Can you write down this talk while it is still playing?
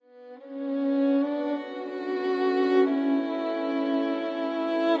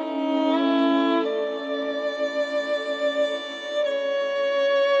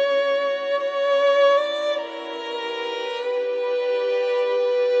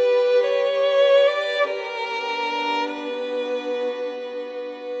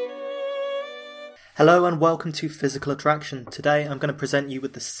Hello and welcome to Physical Attraction. Today I'm going to present you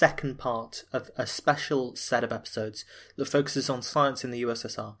with the second part of a special set of episodes that focuses on science in the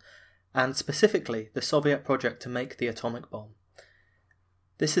USSR, and specifically the Soviet project to make the atomic bomb.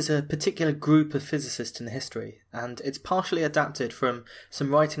 This is a particular group of physicists in history, and it's partially adapted from some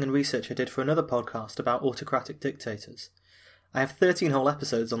writing and research I did for another podcast about autocratic dictators. I have 13 whole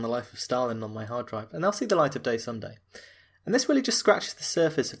episodes on the life of Stalin on my hard drive, and they'll see the light of day someday. And this really just scratches the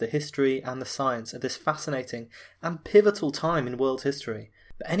surface of the history and the science of this fascinating and pivotal time in world history.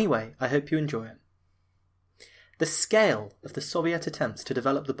 But anyway, I hope you enjoy it. The scale of the Soviet attempts to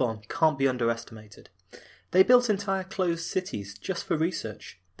develop the bomb can't be underestimated. They built entire closed cities just for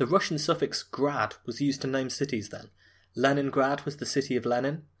research. The Russian suffix grad was used to name cities then. Leningrad was the city of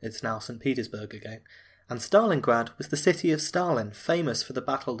Lenin, it's now St. Petersburg again, and Stalingrad was the city of Stalin, famous for the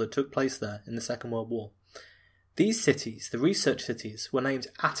battle that took place there in the Second World War. These cities, the research cities, were named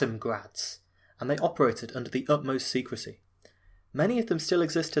Atomgrads, and they operated under the utmost secrecy. Many of them still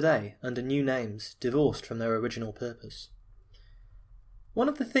exist today under new names, divorced from their original purpose. One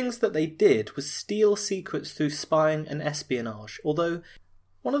of the things that they did was steal secrets through spying and espionage, although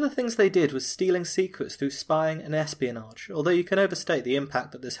you can overstate the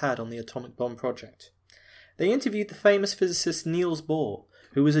impact that this had on the atomic bomb project. They interviewed the famous physicist Niels Bohr,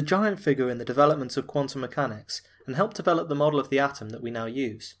 who was a giant figure in the development of quantum mechanics and helped develop the model of the atom that we now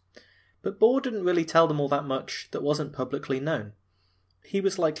use. But Bohr didn't really tell them all that much that wasn't publicly known. He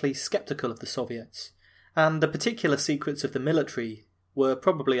was likely sceptical of the Soviets, and the particular secrets of the military were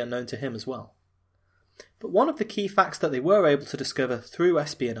probably unknown to him as well. But one of the key facts that they were able to discover through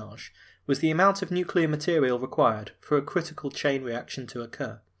espionage was the amount of nuclear material required for a critical chain reaction to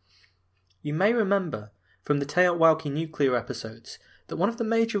occur. You may remember from the Teotihuacan nuclear episodes that one of the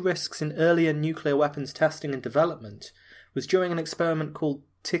major risks in earlier nuclear weapons testing and development was during an experiment called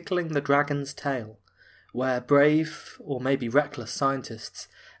Tickling the Dragon's Tail, where brave, or maybe reckless scientists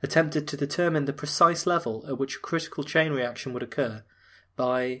attempted to determine the precise level at which a critical chain reaction would occur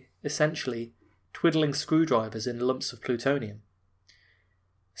by, essentially, twiddling screwdrivers in lumps of plutonium.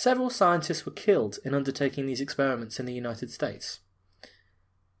 Several scientists were killed in undertaking these experiments in the United States.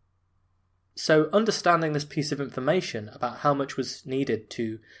 So understanding this piece of information about how much was needed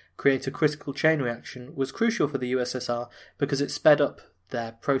to create a critical chain reaction was crucial for the USSR because it sped up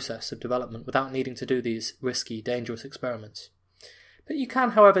their process of development without needing to do these risky, dangerous experiments. But you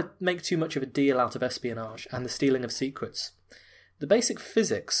can, however, make too much of a deal out of espionage and the stealing of secrets. The basic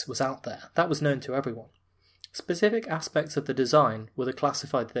physics was out there, that was known to everyone. Specific aspects of the design were the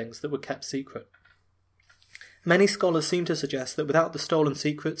classified things that were kept secret. Many scholars seem to suggest that without the stolen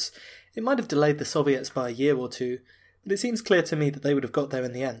secrets, it might have delayed the Soviets by a year or two, but it seems clear to me that they would have got there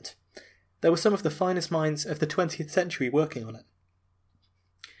in the end. There were some of the finest minds of the 20th century working on it.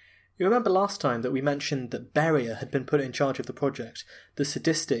 You remember last time that we mentioned that Beria had been put in charge of the project, the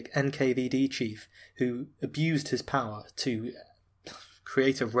sadistic NKVD chief who abused his power to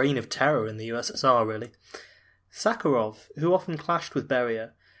create a reign of terror in the USSR, really. Sakharov, who often clashed with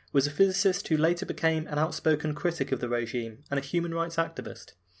Beria, was a physicist who later became an outspoken critic of the regime and a human rights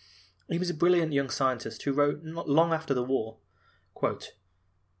activist. He was a brilliant young scientist who wrote not long after the war, quote,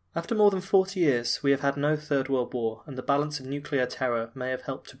 "After more than 40 years we have had no Third World War, and the balance of nuclear terror may have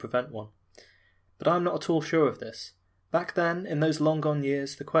helped to prevent one. But I am not at all sure of this. Back then, in those long-gone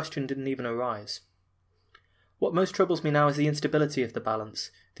years, the question didn't even arise. What most troubles me now is the instability of the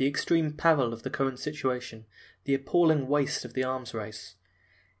balance, the extreme peril of the current situation, the appalling waste of the arms race.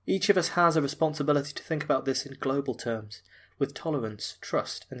 Each of us has a responsibility to think about this in global terms, with tolerance,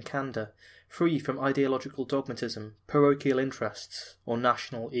 trust and candour, free from ideological dogmatism, parochial interests, or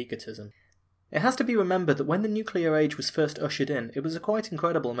national egotism." It has to be remembered that when the nuclear age was first ushered in, it was a quite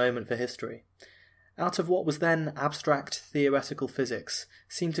incredible moment for history. Out of what was then abstract theoretical physics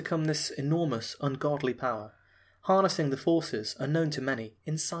seemed to come this enormous, ungodly power, harnessing the forces, unknown to many,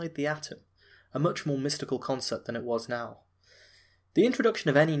 inside the atom, a much more mystical concept than it was now. The introduction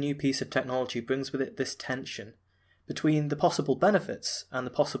of any new piece of technology brings with it this tension between the possible benefits and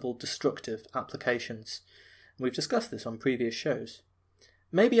the possible destructive applications. We've discussed this on previous shows.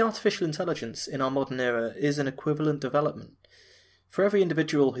 Maybe artificial intelligence in our modern era is an equivalent development. For every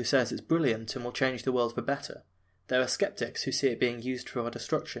individual who says it's brilliant and will change the world for better, there are skeptics who see it being used for our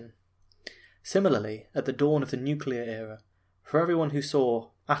destruction. Similarly, at the dawn of the nuclear era, for everyone who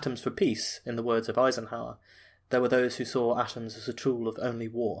saw atoms for peace, in the words of Eisenhower, there were those who saw atoms as a tool of only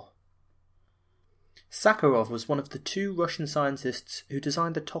war. Sakharov was one of the two Russian scientists who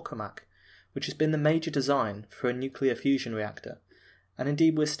designed the tokamak, which has been the major design for a nuclear fusion reactor, and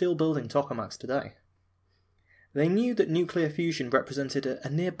indeed we're still building tokamaks today. They knew that nuclear fusion represented a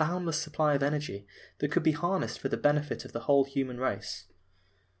near boundless supply of energy that could be harnessed for the benefit of the whole human race.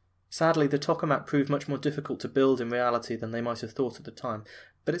 Sadly, the tokamak proved much more difficult to build in reality than they might have thought at the time,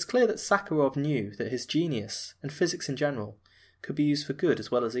 but it's clear that Sakharov knew that his genius, and physics in general, could be used for good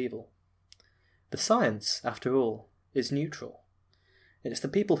as well as evil. The science, after all, is neutral. It's the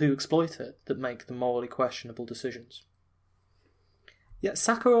people who exploit it that make the morally questionable decisions. Yet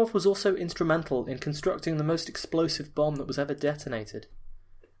Sakharov was also instrumental in constructing the most explosive bomb that was ever detonated.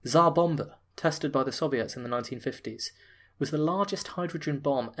 Tsar Bomba, tested by the Soviets in the 1950s, was the largest hydrogen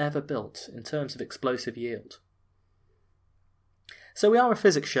bomb ever built in terms of explosive yield. So we are a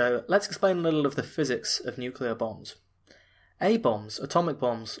physics show, let's explain a little of the physics of nuclear bombs. A-bombs, atomic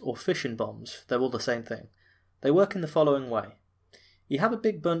bombs, or fission bombs, they're all the same thing. They work in the following way. You have a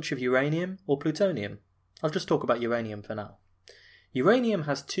big bunch of uranium or plutonium. I'll just talk about uranium for now. Uranium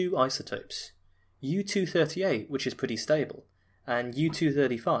has two isotopes, U-238, which is pretty stable, and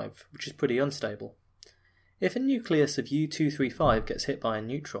U-235, which is pretty unstable. If a nucleus of U-235 gets hit by a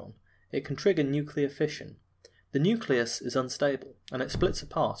neutron, it can trigger nuclear fission. The nucleus is unstable, and it splits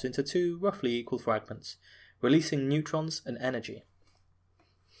apart into two roughly equal fragments, releasing neutrons and energy.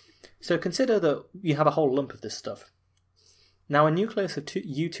 So consider that you have a whole lump of this stuff. Now a nucleus of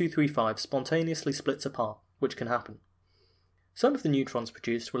U-235 spontaneously splits apart, which can happen. Some of the neutrons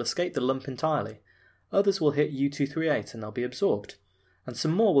produced will escape the lump entirely, others will hit U-238 and they'll be absorbed, and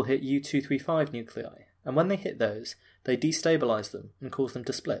some more will hit U-235 nuclei, and when they hit those, they destabilise them and cause them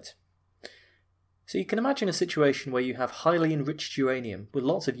to split. So you can imagine a situation where you have highly enriched uranium with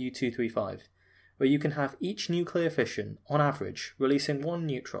lots of U-235, where you can have each nuclear fission, on average, releasing one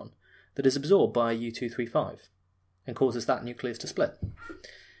neutron that is absorbed by a U-235, and causes that nucleus to split.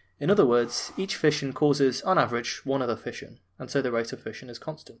 In other words, each fission causes, on average, one other fission, and so the rate of fission is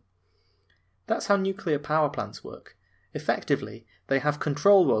constant. That's how nuclear power plants work. Effectively, they have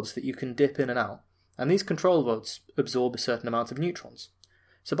control rods that you can dip in and out, and these control rods absorb a certain amount of neutrons.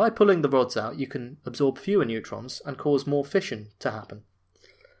 So by pulling the rods out, you can absorb fewer neutrons and cause more fission to happen.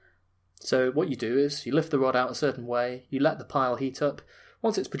 So what you do is, you lift the rod out a certain way, you let the pile heat up.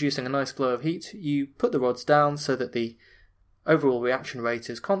 Once it's producing a nice glow of heat, you put the rods down so that the overall reaction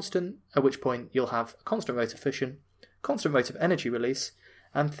rate is constant, at which point you'll have a constant rate of fission, constant rate of energy release,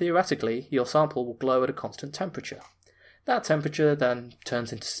 and theoretically your sample will glow at a constant temperature. That temperature then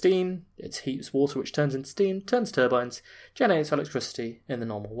turns into steam, it heats water which turns into steam, turns turbines, generates electricity in the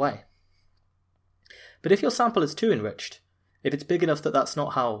normal way. But if your sample is too enriched, if it's big enough that that's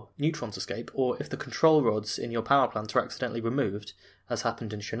not how neutrons escape, or if the control rods in your power plant are accidentally removed, as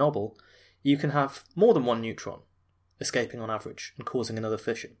happened in Chernobyl, you can have more than one neutron escaping on average and causing another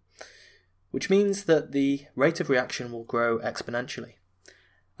fission, which means that the rate of reaction will grow exponentially.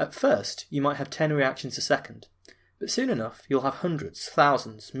 At first, you might have 10 reactions a second, but soon enough you'll have hundreds,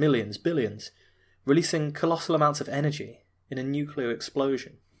 thousands, millions, billions, releasing colossal amounts of energy in a nuclear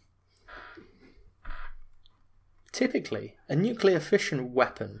explosion. Typically, a nuclear fission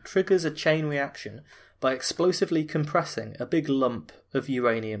weapon triggers a chain reaction by explosively compressing a big lump of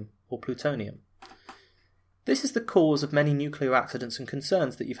uranium or plutonium. This is the cause of many nuclear accidents and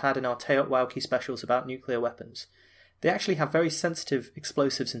concerns that you've had in our Teotwauki specials about nuclear weapons. They actually have very sensitive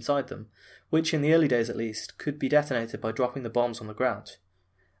explosives inside them, which in the early days at least, could be detonated by dropping the bombs on the ground.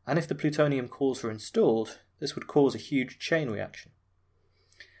 And if the plutonium cores were installed, this would cause a huge chain reaction.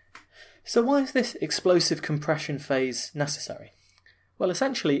 So why is this explosive compression phase necessary? Well,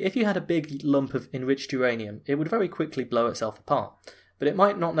 essentially, if you had a big lump of enriched uranium, it would very quickly blow itself apart, but it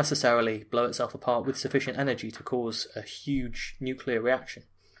might not necessarily blow itself apart with sufficient energy to cause a huge nuclear reaction.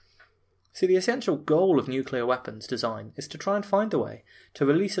 See, the essential goal of nuclear weapons design is to try and find a way to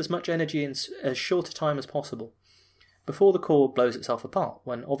release as much energy in as short a time as possible, before the core blows itself apart,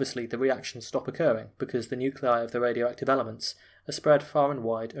 when obviously the reactions stop occurring because the nuclei of the radioactive elements are spread far and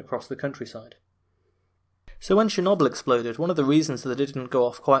wide across the countryside. So when Chernobyl exploded, one of the reasons that it didn't go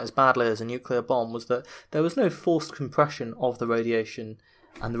off quite as badly as a nuclear bomb was that there was no forced compression of the radiation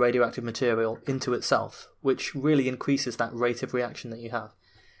and the radioactive material into itself, which really increases that rate of reaction that you have.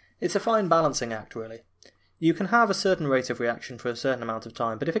 It's a fine balancing act, really. You can have a certain rate of reaction for a certain amount of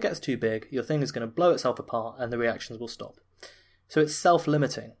time, but if it gets too big, your thing is going to blow itself apart and the reactions will stop. So it's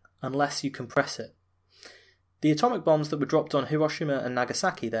self-limiting, unless you compress it. The atomic bombs that were dropped on Hiroshima and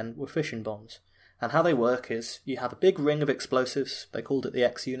Nagasaki then were fission bombs, and how they work is you have a big ring of explosives, they called it the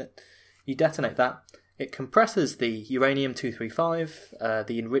X unit, you detonate that, it compresses the uranium-235,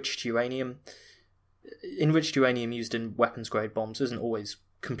 the enriched uranium. Enriched uranium used in weapons-grade bombs isn't always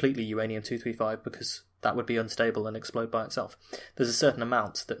completely uranium-235 because that would be unstable and explode by itself. There's a certain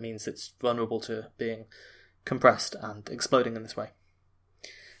amount that means it's vulnerable to being compressed and exploding in this way.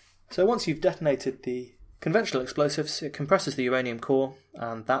 So once you've detonated the conventional explosives, it compresses the uranium core,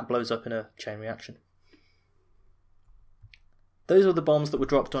 and that blows up in a chain reaction. Those were the bombs that were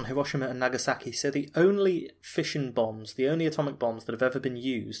dropped on Hiroshima and Nagasaki, so the only fission bombs, the only atomic bombs that have ever been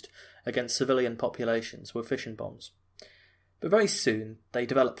used against civilian populations were fission bombs. But very soon, they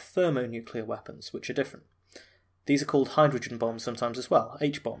developed thermonuclear weapons, which are different. These are called hydrogen bombs sometimes as well,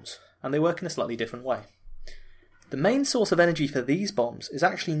 H-bombs, and they work in a slightly different way. The main source of energy for these bombs is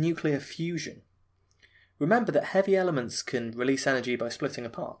actually nuclear fusion. Remember that heavy elements can release energy by splitting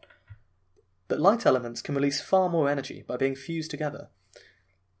apart, but light elements can release far more energy by being fused together.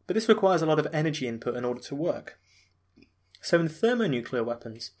 But this requires a lot of energy input in order to work. So in thermonuclear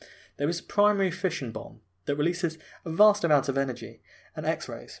weapons, there is a primary fission bomb that releases a vast amount of energy and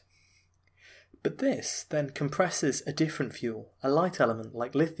X-rays. But this then compresses a different fuel, a light element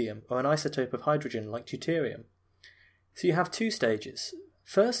like lithium or an isotope of hydrogen like deuterium. So you have two stages.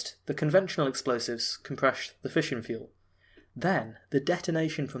 First, the conventional explosives compress the fission fuel. Then, the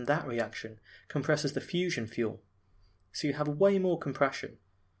detonation from that reaction compresses the fusion fuel. So you have way more compression,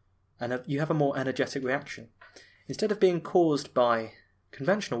 and you have a more energetic reaction. Instead of being caused by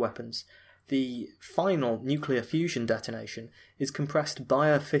conventional weapons, the final nuclear fusion detonation is compressed by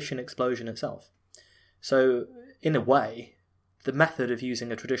a fission explosion itself. So, in a way, the method of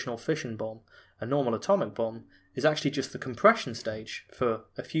using a traditional fission bomb, a normal atomic bomb, is actually just the compression stage for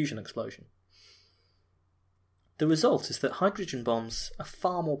a fusion explosion. The result is that hydrogen bombs are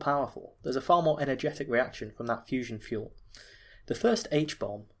far more powerful. There's a far more energetic reaction from that fusion fuel. The first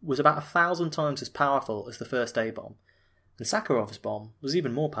H-bomb was about 1,000 times as powerful as the first A-bomb, and Sakharov's bomb was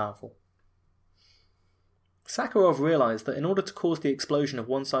even more powerful. Sakharov realised that in order to cause the explosion of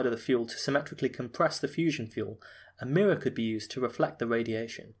one side of the fuel to symmetrically compress the fusion fuel, a mirror could be used to reflect the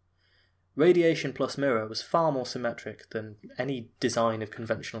radiation. Radiation plus mirror was far more symmetric than any design of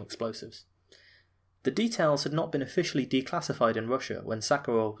conventional explosives. The details had not been officially declassified in Russia when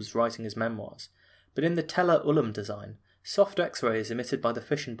Sakharov was writing his memoirs, but in the Teller Ulam design, soft X-rays emitted by the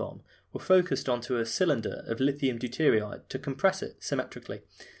fission bomb were focused onto a cylinder of lithium deuteride to compress it symmetrically.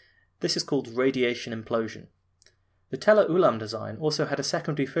 This is called radiation implosion. The Teller Ulam design also had a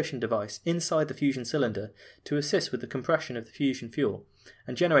secondary fission device inside the fusion cylinder to assist with the compression of the fusion fuel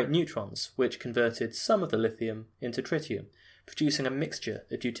and generate neutrons, which converted some of the lithium into tritium, producing a mixture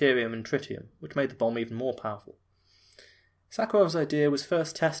of deuterium and tritium, which made the bomb even more powerful. Sakharov's idea was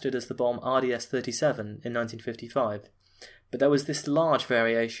first tested as the bomb RDS-37 in 1955, but there was this large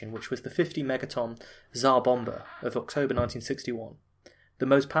variation, which was the 50 megaton Tsar Bomba of October 1961, the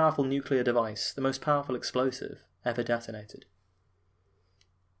most powerful nuclear device, the most powerful explosive ever detonated.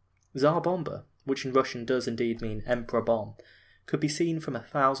 Tsar Bomba, which in Russian does indeed mean Emperor Bomb, could be seen from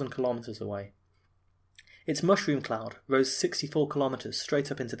 1,000 kilometres away. Its mushroom cloud rose 64 kilometres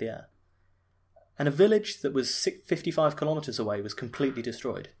straight up into the air, and a village that was 55 kilometres away was completely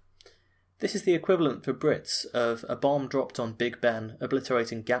destroyed. This is the equivalent for Brits of a bomb dropped on Big Ben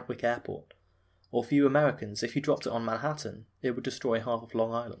obliterating Gatwick Airport, or for you Americans, if you dropped it on Manhattan, it would destroy half of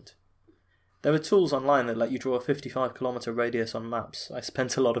Long Island. There are tools online that let you draw a 55-kilometre radius on maps. I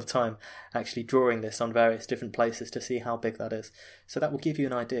spent a lot of time actually drawing this on various different places to see how big that is, so that will give you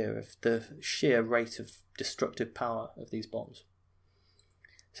an idea of the sheer rate of destructive power of these bombs.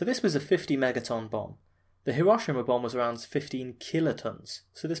 So this was a 50 megaton bomb. The Hiroshima bomb was around 15 kilotons,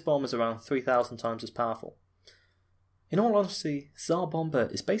 so this bomb is around 3,000 times as powerful. In all honesty, Tsar Bomba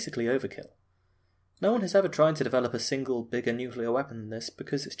is basically overkill. No one has ever tried to develop a single bigger nuclear weapon than this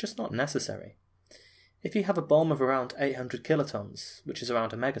because it's just not necessary. If you have a bomb of around 800 kilotons, which is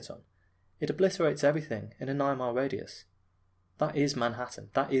around a megaton, it obliterates everything in a 9-mile radius. That is Manhattan.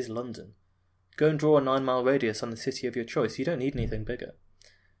 That is London. Go and draw a 9-mile radius on the city of your choice. You don't need anything bigger.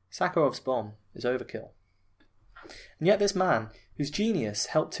 Sakharov's bomb is overkill. And yet this man, whose genius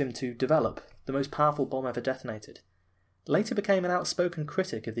helped him to develop the most powerful bomb ever detonated, later became an outspoken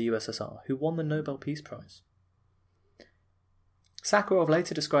critic of the USSR who won the Nobel Peace Prize. Sakharov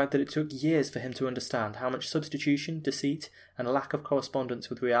later described that it took years for him to understand how much substitution, deceit, and a lack of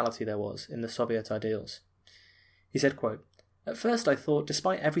correspondence with reality there was in the Soviet ideals. He said, quote, "At first I thought,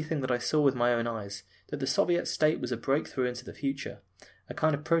 despite everything that I saw with my own eyes, that the Soviet state was a breakthrough into the future, a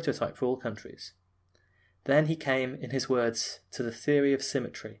kind of prototype for all countries. Then he came, in his words, to the theory of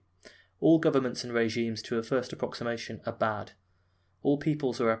symmetry. All governments and regimes, to a first approximation, are bad. All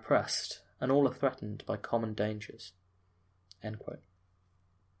peoples are oppressed, and all are threatened by common dangers." End quote.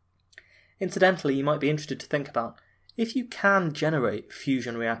 Incidentally, you might be interested to think about, if you can generate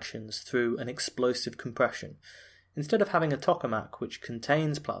fusion reactions through an explosive compression, instead of having a tokamak which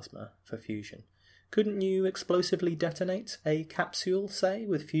contains plasma for fusion, Couldn't you explosively detonate a capsule, say,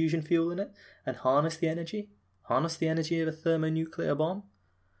 with fusion fuel in it, and harness the energy? Harness the energy of a thermonuclear bomb?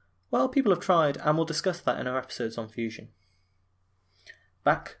 Well, people have tried, and we'll discuss that in our episodes on fusion.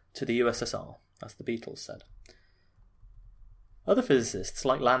 Back to the USSR, as the Beatles said. Other physicists,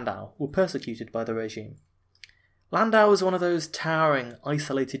 like Landau, were persecuted by the regime. Landau was one of those towering,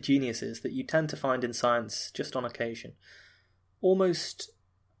 isolated geniuses that you tend to find in science just on occasion. Almost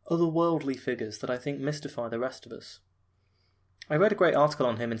otherworldly figures that I think mystify the rest of us. I read a great article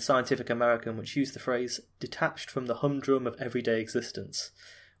on him in Scientific American which used the phrase detached from the humdrum of everyday existence,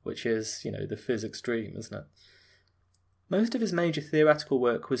 which is, the physics dream, isn't it? Most of his major theoretical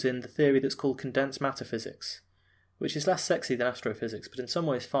work was in the theory that's called condensed matter physics, which is less sexy than astrophysics, but in some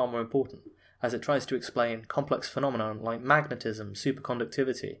ways far more important, as it tries to explain complex phenomena like magnetism,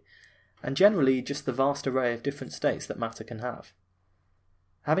 superconductivity, and generally just the vast array of different states that matter can have.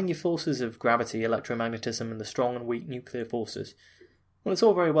 Having your forces of gravity, electromagnetism, and the strong and weak nuclear forces, well, it's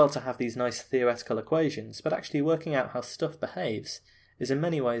all very well to have these nice theoretical equations, but actually working out how stuff behaves is in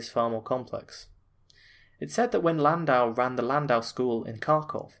many ways far more complex. It's said that when Landau ran the Landau School in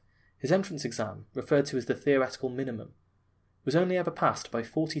Kharkov, his entrance exam, referred to as the theoretical minimum, was only ever passed by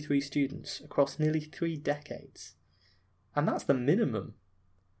 43 students across nearly 3 decades. And that's the minimum.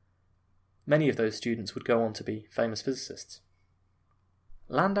 Many of those students would go on to be famous physicists.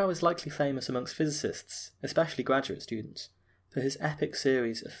 Landau is likely famous amongst physicists, especially graduate students, for his epic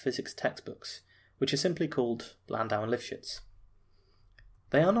series of physics textbooks, which are simply called Landau and Lifshitz.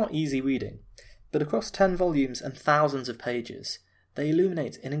 They are not easy reading, but across 10 volumes and thousands of pages, they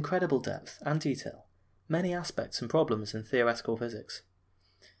illuminate in incredible depth and detail many aspects and problems in theoretical physics.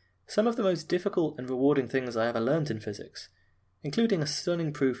 Some of the most difficult and rewarding things I ever learned in physics, including a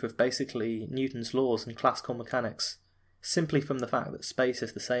stunning proof of basically Newton's laws and classical mechanics, simply from the fact that space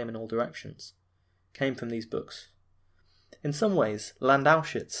is the same in all directions, came from these books. In some ways,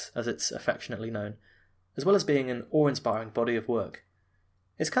 Landauschitz, as it's affectionately known, as well as being an awe-inspiring body of work,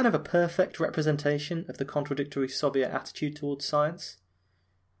 is kind of a perfect representation of the contradictory Soviet attitude towards science.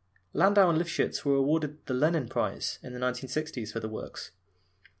 Landau and Lifshitz were awarded the Lenin Prize in the 1960s for the works,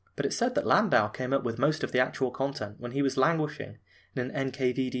 but it's said that Landau came up with most of the actual content when he was languishing in an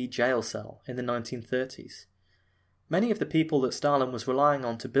NKVD jail cell in the 1930s. Many of the people that Stalin was relying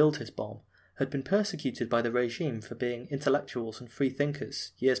on to build his bomb had been persecuted by the regime for being intellectuals and free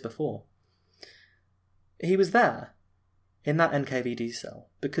thinkers years before. He was there, in that NKVD cell,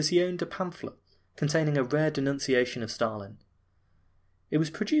 because he owned a pamphlet containing a rare denunciation of Stalin. It was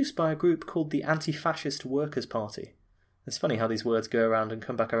produced by a group called the Anti-Fascist Workers' Party. It's funny how these words go around and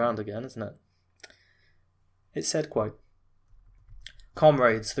come back around again, isn't it? It said, quote,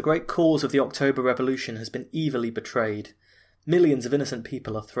 "Comrades, the great cause of the October Revolution has been evilly betrayed. Millions of innocent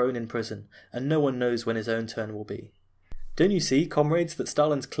people are thrown in prison, and no one knows when his own turn will be. Don't you see, comrades, that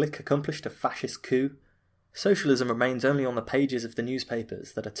Stalin's clique accomplished a fascist coup? Socialism remains only on the pages of the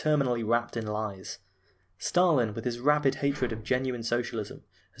newspapers that are terminally wrapped in lies. Stalin, with his rabid hatred of genuine socialism,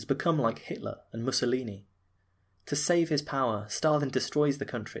 has become like Hitler and Mussolini. To save his power, Stalin destroys the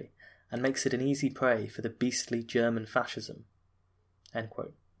country and makes it an easy prey for the beastly German fascism." End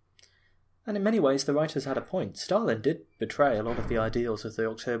quote. And in many ways the writers had a point. Stalin did betray a lot of the ideals of the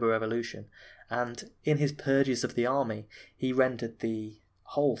October Revolution, and in his purges of the army he rendered the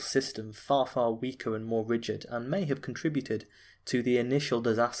whole system far, far weaker and more rigid, and may have contributed to the initial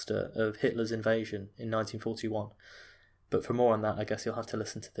disaster of Hitler's invasion in 1941. But for more on that, I guess you'll have to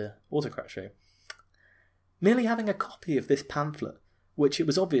listen to the Autocrat show. Merely having a copy of this pamphlet, which it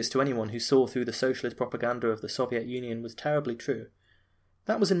was obvious to anyone who saw through the socialist propaganda of the Soviet Union was terribly true,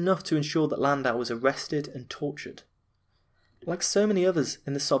 that was enough to ensure that Landau was arrested and tortured. Like so many others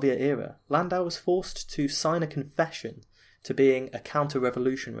in the Soviet era, Landau was forced to sign a confession to being a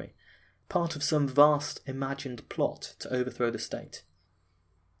counter-revolutionary, part of some vast imagined plot to overthrow the state.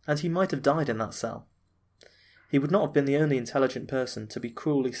 And he might have died in that cell. He would not have been the only intelligent person to be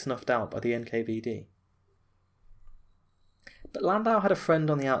cruelly snuffed out by the NKVD. But Landau had a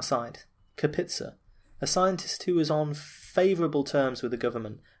friend on the outside, Kapitsa, a scientist who was on favourable terms with the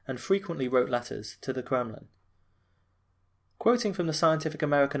government and frequently wrote letters to the Kremlin. Quoting from the Scientific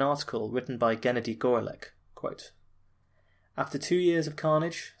American article written by Gennady Gorelek, quote, "After 2 years of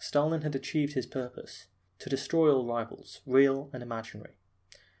carnage, Stalin had achieved his purpose, to destroy all rivals, real and imaginary.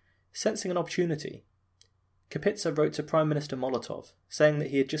 Sensing an opportunity, Kapitsa wrote to Prime Minister Molotov, saying that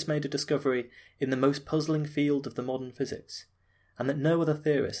he had just made a discovery in the most puzzling field of the modern physics, and that no other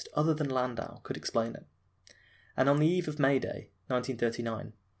theorist other than Landau could explain it. And on the eve of May Day,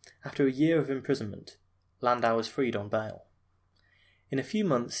 1939, after a year of imprisonment, Landau was freed on bail. In a few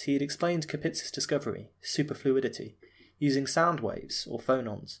months he had explained Kapitz's discovery, superfluidity, using sound waves, or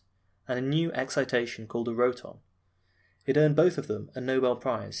phonons, and a new excitation called a roton. It earned both of them a Nobel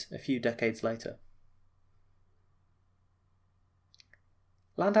Prize a few decades later.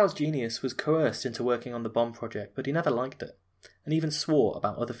 Landau's genius was coerced into working on the bomb project, but he never liked it, and even swore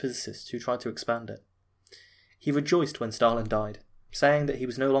about other physicists who tried to expand it. He rejoiced when Stalin died, saying that he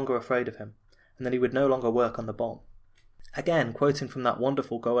was no longer afraid of him, and that he would no longer work on the bomb. Again, quoting from that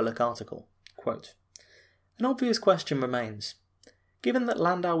wonderful Goelich article, quote, "An obvious question remains. Given that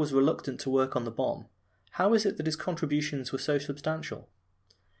Landau was reluctant to work on the bomb, how is it that his contributions were so substantial?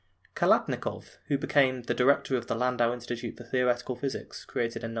 Kalatnikov, who became the director of the Landau Institute for Theoretical Physics,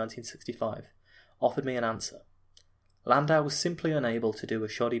 created in 1965, offered me an answer. Landau was simply unable to do a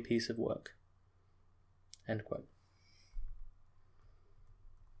shoddy piece of work." End quote.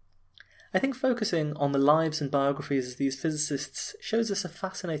 I think focusing on the lives and biographies of these physicists shows us a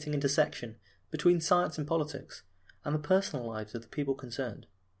fascinating intersection between science and politics, and the personal lives of the people concerned.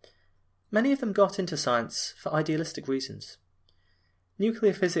 Many of them got into science for idealistic reasons.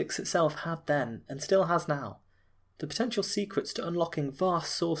 Nuclear physics itself had then, and still has now, the potential secrets to unlocking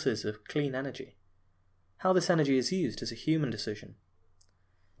vast sources of clean energy. How this energy is used is a human decision.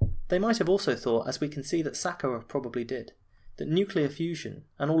 They might have also thought, as we can see that Sakharov probably did, that nuclear fusion,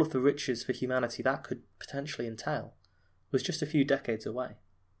 and all of the riches for humanity that could potentially entail, was just a few decades away.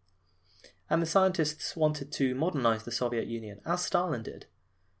 And the scientists wanted to modernise the Soviet Union, as Stalin did,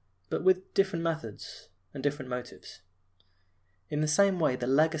 but with different methods and different motives. In the same way, the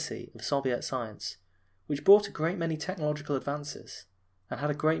legacy of Soviet science, which brought a great many technological advances, and had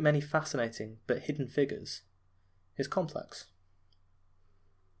a great many fascinating but hidden figures, is complex.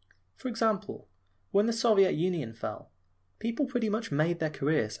 For example, when the Soviet Union fell, people pretty much made their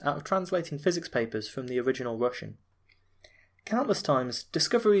careers out of translating physics papers from the original Russian. Countless times,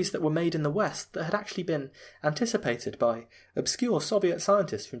 discoveries that were made in the West that had actually been anticipated by obscure Soviet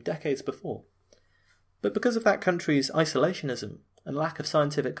scientists from decades before. But because of that country's isolationism and lack of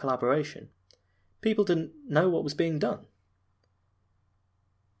scientific collaboration, people didn't know what was being done.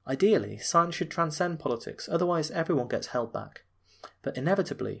 Ideally, science should transcend politics, otherwise everyone gets held back. But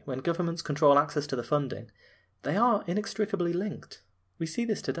inevitably, when governments control access to the funding, they are inextricably linked. We see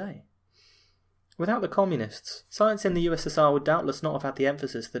this today. Without the communists, science in the USSR would doubtless not have had the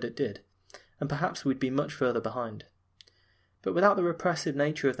emphasis that it did, and perhaps we'd be much further behind. But without the repressive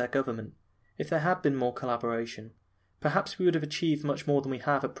nature of their government, if there had been more collaboration, perhaps we would have achieved much more than we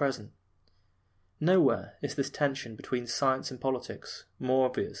have at present. Nowhere is this tension between science and politics more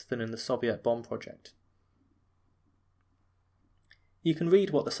obvious than in the Soviet bomb project. You can read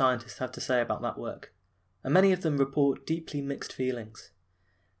what the scientists have to say about that work, and many of them report deeply mixed feelings.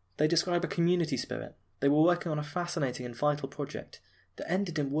 They describe a community spirit. They were working on a fascinating and vital project that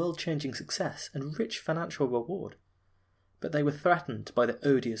ended in world-changing success and rich financial reward. But they were threatened by the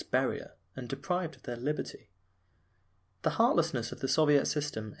odious Beria and deprived of their liberty. The heartlessness of the Soviet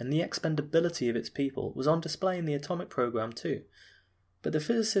system and the expendability of its people was on display in the atomic program too, but the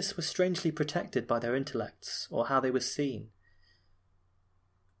physicists were strangely protected by their intellects or how they were seen.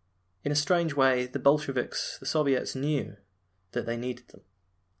 In a strange way, the Bolsheviks, the Soviets, knew that they needed them.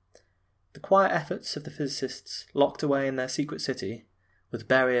 The quiet efforts of the physicists, locked away in their secret city, with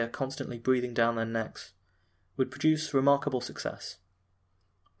Beria constantly breathing down their necks, would produce remarkable success.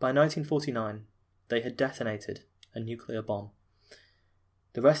 By 1949, they had detonated a nuclear bomb.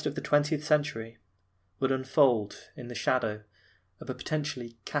 The rest of the 20th century would unfold in the shadow of a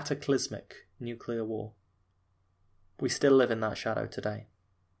potentially cataclysmic nuclear war. We still live in that shadow today.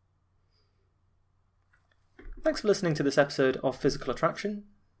 Thanks for listening to this episode of Physical Attraction.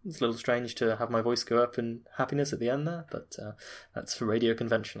 It's a little strange to have my voice go up in happiness at the end there, but that's for radio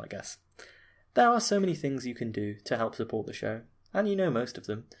convention, I guess. There are so many things you can do to help support the show, and you know most of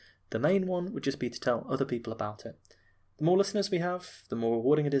them. The main one would just be to tell other people about it. The more listeners we have, the more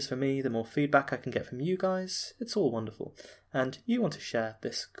rewarding it is for me, the more feedback I can get from you guys. It's all wonderful. And you want to share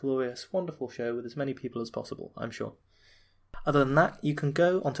this glorious, wonderful show with as many people as possible, I'm sure. Other than that, you can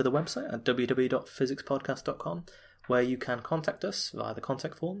go onto the website at www.physicspodcast.com, where you can contact us via the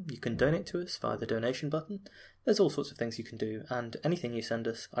contact form. You can donate to us via the donation button. There's all sorts of things you can do, and anything you send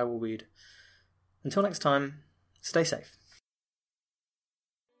us, I will read. Until next time, stay safe.